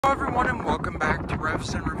Hello everyone and welcome back to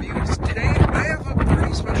Revs and Reviews. Today I have a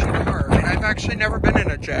pretty special car and I've actually never been in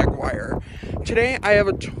a Jaguar. Today I have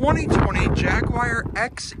a 2020 Jaguar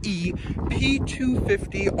XE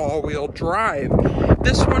P250 all-wheel drive.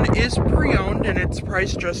 This one is pre-owned and it's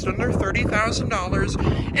priced just under $30,000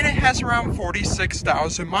 and it has around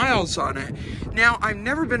 46,000 miles on it. Now I've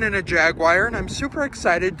never been in a Jaguar and I'm super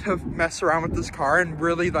excited to mess around with this car and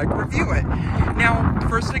really review it. Now the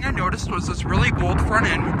first thing I noticed was this really bold front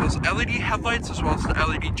end with those LED headlights as well as the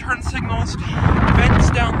LED turn signals, vents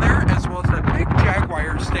down there, as well as that big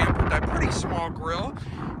Jaguar stamp with that pretty small grille,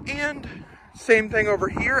 and same thing over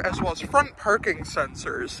here, as well as front parking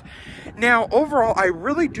sensors. Now overall I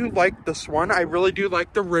really do like this one. I really do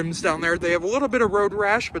like the rims down there. They have a little bit of road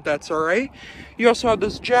rash, but that's alright. You also have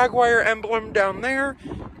this Jaguar emblem down there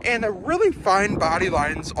and a really fine body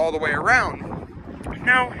lines all the way around.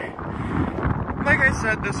 Now like I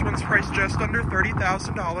said, this one's priced just under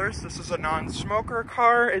 $30,000. This is a non-smoker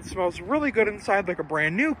car. It smells really good inside, like a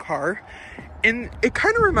brand new car. And it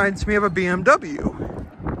kind of reminds me of a BMW.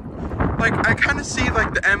 Like, I kind of see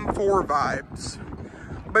like the M4 vibes.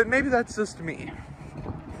 But maybe that's just me.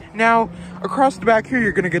 Now, across the back here,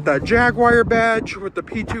 you're going to get that Jaguar badge with the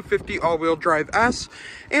P250 all-wheel drive S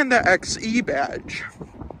and the XE badge.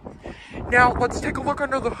 Now, let's take a look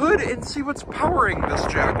under the hood and see what's powering this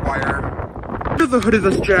Jaguar. Under the hood of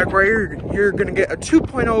this Jaguar, you're going to get a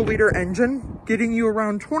 2.0 liter engine, getting you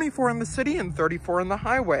around 24 in the city and 34 in the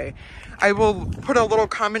highway. I will put a little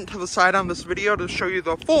comment to the side on this video to show you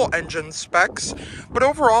the full engine specs, but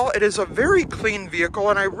overall it is a very clean vehicle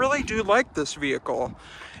and I really do like this vehicle.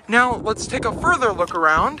 Now let's take a further look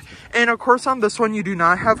around, and of course on this one you do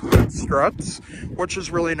not have hood struts, which is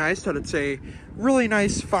really nice that it's a really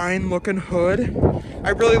nice fine looking hood. I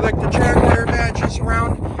really like the Jaguar badges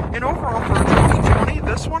around, and overall for 2020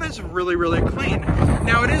 this one is really clean.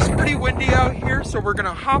 Now it is pretty windy out here, so we're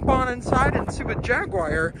gonna hop on inside and see what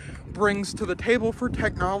Jaguar brings to the table for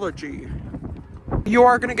technology. You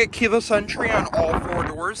are going to get keyless entry on all four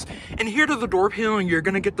doors, and here to the door panel you're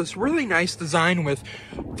going to get this really nice design with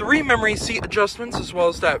 3 memory seat adjustments, as well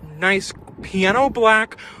as that nice piano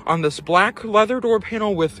black on this black leather door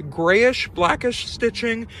panel with grayish blackish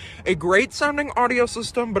stitching, a great sounding audio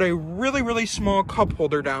system, but a really small cup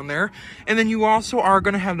holder down there. And then you also are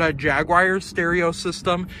going to have that Jaguar stereo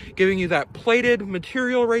system giving you that plated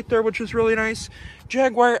material right there, which is really nice.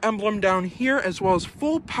 Jaguar emblem down here, as well as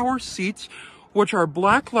full power seats, which are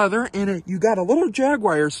black leather, and you got a little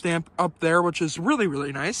Jaguar stamp up there, which is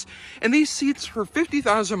really nice. And these seats for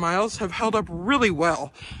 50,000 miles have held up really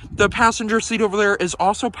well. The passenger seat over there is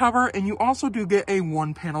also power, and you also do get a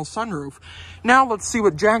 1-panel sunroof. Now let's see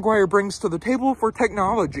what Jaguar brings to the table for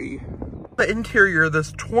technology. The interior of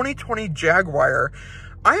this 2020 Jaguar,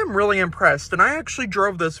 I am really impressed, and I actually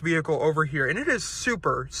drove this vehicle over here, and it is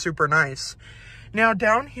super nice. Now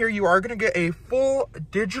down here you are going to get a full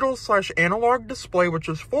digital/analog display, which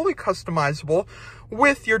is fully customizable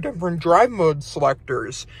with your different drive mode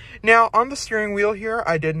selectors. Now on the steering wheel here,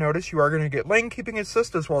 I did notice you are going to get lane keeping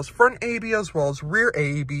assist, as well as front AEB, as well as rear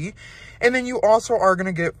AEB. And then you also are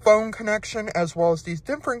going to get phone connection, as well as these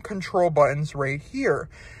different control buttons right here.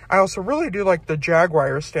 I also really do like the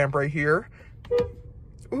Jaguar stamp right here.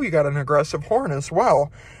 Ooh, you got an aggressive horn as well.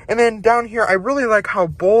 And then down here, I really like how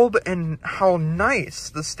bold and how nice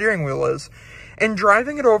the steering wheel is. And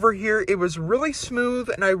driving it over here, it was really smooth,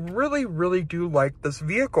 and I really do like this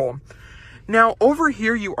vehicle. Now, over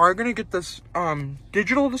here, you are going to get this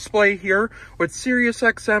digital display here with Sirius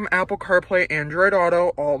XM, Apple CarPlay, Android Auto,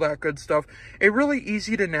 all that good stuff. A really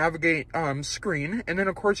easy to navigate screen. And then,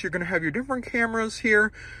 of course, you're going to have your different cameras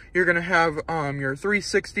here. You're going to have your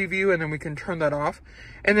 360 view, and then we can turn that off.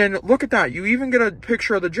 And then, look at that. You even get a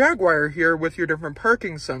picture of the Jaguar here with your different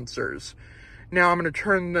parking sensors. Now, I'm going to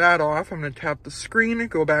turn that off. I'm going to tap the screen,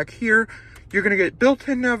 go back here. You're going to get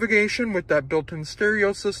built-in navigation with that built-in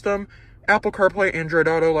stereo system, Apple CarPlay, Android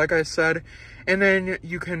Auto, like I said. And then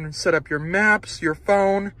you can set up your maps, your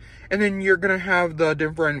phone, and then you're going to have the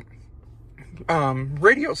different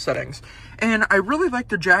radio settings. And I really like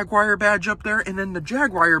the Jaguar badge up there, and then the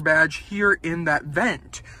Jaguar badge here in that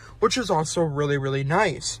vent, which is also really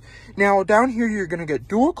nice. Now down here you're going to get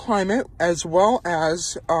dual climate, as well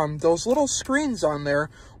as those little screens on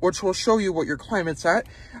there, which will show you what your climate's at.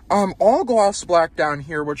 All gloss black down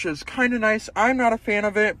here, which is kind of nice. I'm not a fan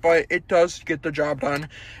of it, but it does get the job done.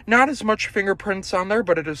 Not as much fingerprints on there,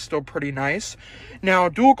 but it is still pretty nice. Now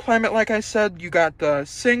dual climate, like I said, you got the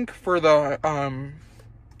sync for the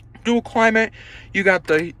dual climate. You got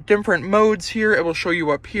the different modes here. It will show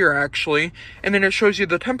you up here actually. And then it shows you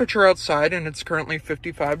the temperature outside, and it's currently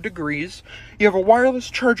 55 degrees. You have a wireless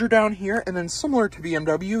charger down here, and then similar to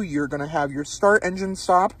BMW, you're going to have your start, engine,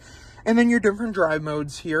 stop, and then your different drive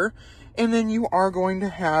modes here. And then you are going to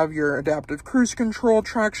have your adaptive cruise control,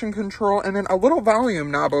 traction control, and then a little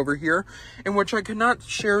volume knob over here, in which I cannot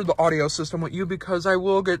share the audio system with you because I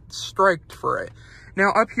will get striked for it.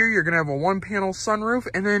 Now up here, you're going to have a one-panel sunroof,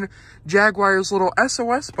 and then Jaguar's little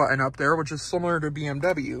SOS button up there, which is similar to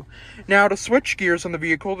BMW. Now to switch gears on the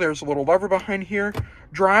vehicle, there's a little lever behind here.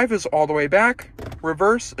 Drive is all the way back,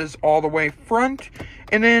 reverse is all the way front,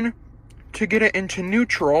 and then to get it into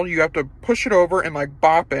neutral, you have to push it over and like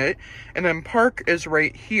bop it, and then park is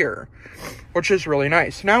right here, which is really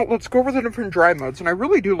nice. Now let's go over the different drive modes, and I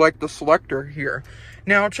really do like the selector here.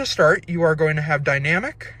 Now to start, you are going to have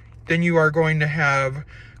dynamic, then you are going to have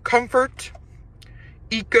comfort,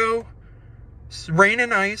 eco, rain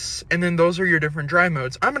and ice, and then those are your different drive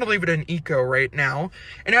modes. I'm going to leave it in eco right now.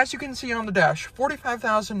 And as you can see on the dash,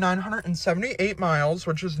 45,978 miles,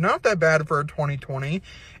 which is not that bad for a 2020,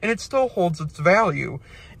 and it still holds its value.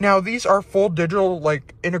 Now, these are full digital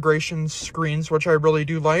like integration screens, which I really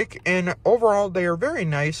do like, and overall they are very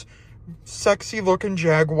nice. Sexy looking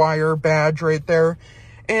Jaguar badge right there.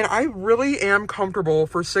 And I really am comfortable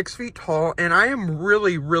for 6 feet tall, and I am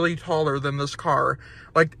really, really taller than this car.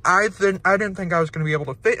 Like, I didn't think I was going to be able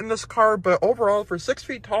to fit in this car, but overall, for 6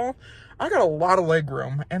 feet tall, I got a lot of leg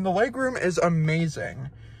room, and the leg room is amazing.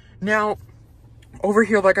 Now, over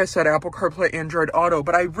here, like I said, Apple CarPlay, Android Auto,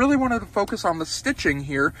 but I really wanted to focus on the stitching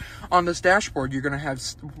here on this dashboard. You're going to have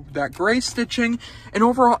that gray stitching, and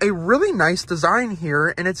overall, a really nice design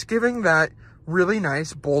here, and it's giving that really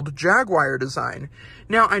nice bold Jaguar design.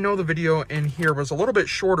 Now, I know the video in here was a little bit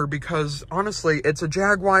shorter because honestly, it's a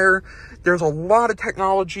Jaguar. There's a lot of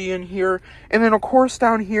technology in here. And then of course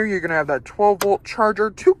down here, you're going to have that 12-volt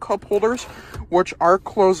charger, 2 cup holders, which are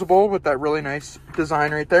closable with that really nice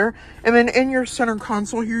design right there. And then in your center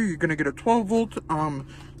console here, you're going to get a 12-volt,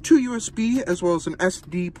 2 USB as well as an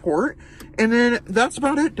SD port. And then that's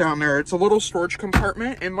about it down there. It's a little storage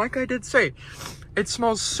compartment. And like I did say, it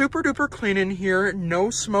smells super duper clean in here, no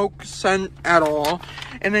smoke scent at all.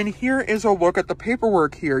 And then here is a look at the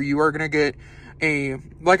paperwork here. You are going to get a,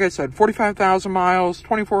 like I said, 45,000 miles,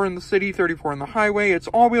 24 in the city, 34 on the highway. It's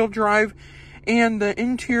all-wheel drive. And the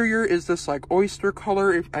interior is this like oyster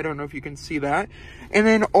color. I don't know if you can see that. And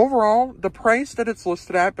then overall, the price that it's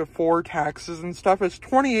listed at before taxes and stuff is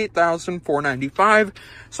 $28,495.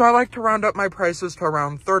 So I like to round up my prices to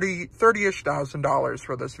around $30-ish thousand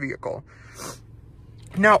for this vehicle.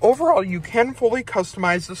 Now, overall, you can fully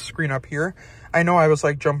customize the screen up here. I know I was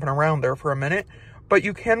like jumping around there for a minute, but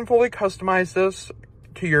you can fully customize this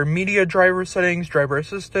to your media driver settings, driver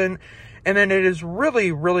assistant, and then it is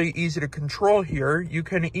really, really easy to control here. You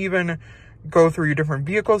can even go through your different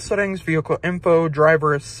vehicle settings, vehicle info,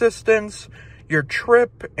 driver assistance, your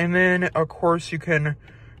trip, and then, of course, you can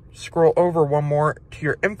scroll over one more to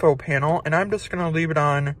your info panel, and I'm just going to leave it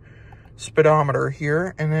on speedometer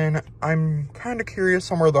here, and then I'm kind of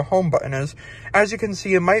curious on where the home button is. As you can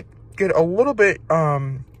see, it might get a little bit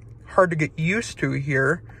hard to get used to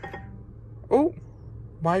here. Oh,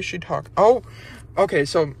 why is she talking? Oh, okay,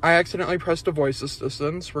 so I accidentally pressed a voice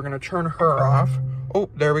assistant. We're going to turn her off. Oh,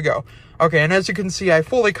 there we go. Okay, and as you can see, I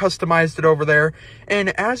fully customized it over there. And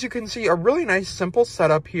as you can see, a really nice, simple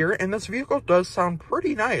setup here. And this vehicle does sound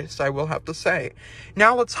pretty nice, I will have to say.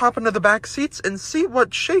 Now let's hop into the back seats and see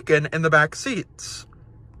what's shaking in the back seats.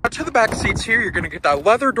 Now to the back seats here, you're going to get that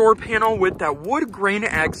leather door panel with that wood grain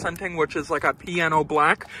accenting, which is like a piano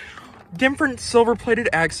black. Different silver-plated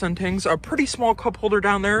accentings, a pretty small cup holder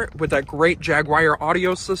down there with that great Jaguar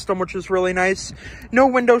audio system, which is really nice. No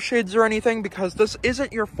window shades or anything because this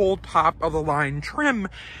isn't your full top-of-the-line trim.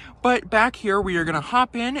 But back here, we are going to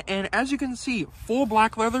hop in, and as you can see, full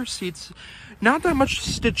black leather seats. Not that much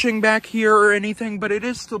stitching back here or anything, but it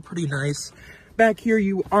is still pretty nice. Back here,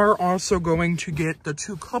 you are also going to get the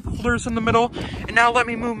 2 cup holders in the middle. And now let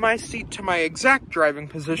me move my seat to my exact driving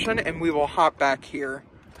position, and we will hop back here.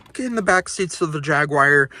 In the back seats of the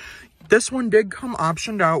Jaguar, this one did come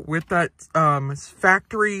optioned out with that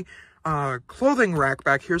factory clothing rack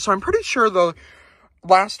back here, so I'm pretty sure the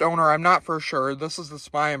last owner, I'm not for sure, this is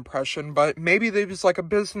just my impression, but maybe they was like a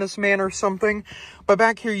businessman or something. But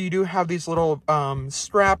back here you do have these little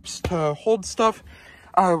straps to hold stuff.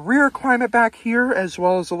 Rear climate back here, as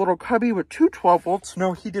well as a little cubby with 2 12 volts,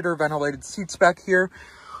 no heated or ventilated seats back here.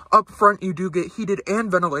 Up front, you do get heated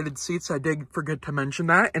and ventilated seats. I did forget to mention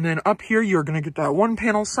that. And then up here, you're going to get that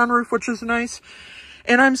 1-panel sunroof, which is nice.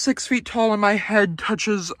 And I'm 6 feet tall and my head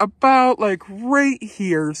touches about like right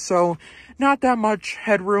here. So not that much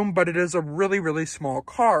headroom, but it is a really, really small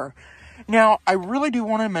car. Now, I really do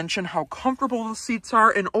want to mention how comfortable the seats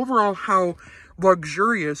are and overall how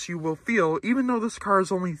luxurious you will feel, even though this car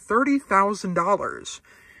is only $30,000.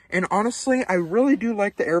 And honestly, I really do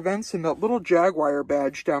like the air vents and that little Jaguar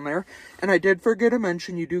badge down there. And I did forget to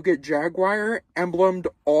mention, you do get Jaguar emblemed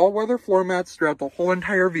all-weather floor mats throughout the whole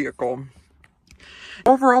entire vehicle.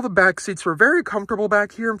 Overall, the back seats were very comfortable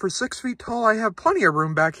back here, and for 6 feet tall, I have plenty of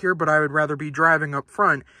room back here, but I would rather be driving up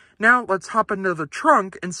front. Now, let's hop into the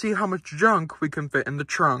trunk and see how much junk we can fit in the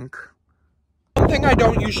trunk. One thing I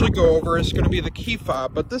don't usually go over is going to be the key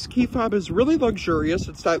fob, but this key fob is really luxurious.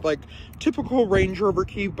 It's that like typical Range Rover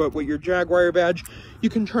key, but with your Jaguar badge. You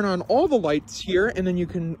can turn on all the lights here, and then you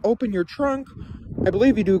can open your trunk. I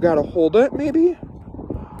believe you do got to hold it, maybe?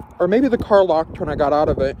 Or maybe the car locked when I got out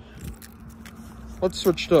of it. Let's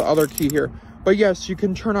switch to the other key here. But yes, you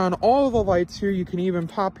can turn on all of the lights here. You can even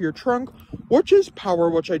pop your trunk, which is power,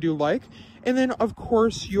 which I do like. And then, of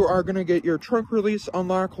course, you are going to get your trunk release,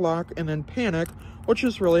 unlock, lock, and then panic, which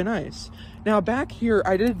is really nice. Now, back here,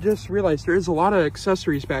 I did just realize there is a lot of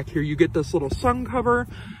accessories back here. You get this little sun cover,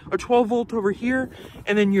 a 12 volt over here,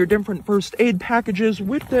 and then your different first aid packages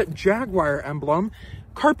with that Jaguar emblem,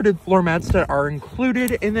 carpeted floor mats that are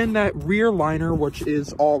included, and then that rear liner, which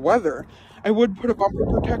is all weather. I would put a bumper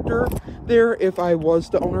protector there if I was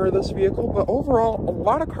the owner of this vehicle, but overall, a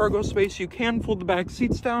lot of cargo space. You can fold the back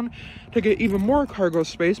seats down to get even more cargo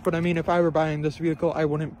space, but I mean, if I were buying this vehicle, I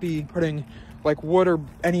wouldn't be putting like wood or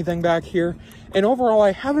anything back here. And overall,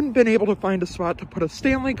 I haven't been able to find a spot to put a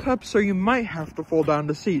Stanley Cup, so you might have to fold down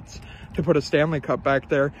the seats to put a Stanley Cup back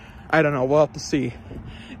there. I don't know, we'll have to see.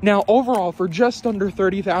 Now, overall, for just under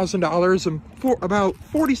 $30,000 and for about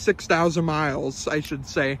 46,000 miles, I should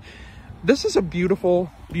say, this is a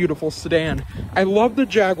beautiful, beautiful sedan. I love the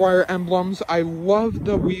Jaguar emblems. I love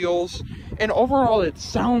the wheels. And overall, it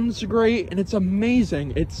sounds great and it's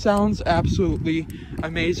amazing. It sounds absolutely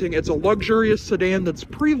amazing. It's a luxurious sedan that's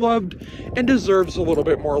pre-loved and deserves a little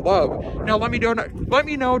bit more love. Now, let me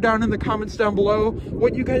know down in the comments down below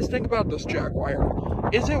what you guys think about this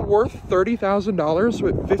Jaguar. Is it worth $30,000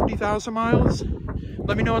 with 50,000 miles?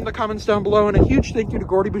 Let me know in the comments down below, and a huge thank you to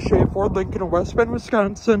Gordie Boucher Ford Lincoln in West Bend,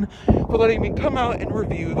 Wisconsin for letting me come out and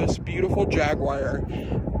review this beautiful Jaguar.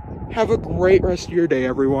 Have a great rest of your day,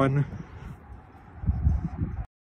 everyone.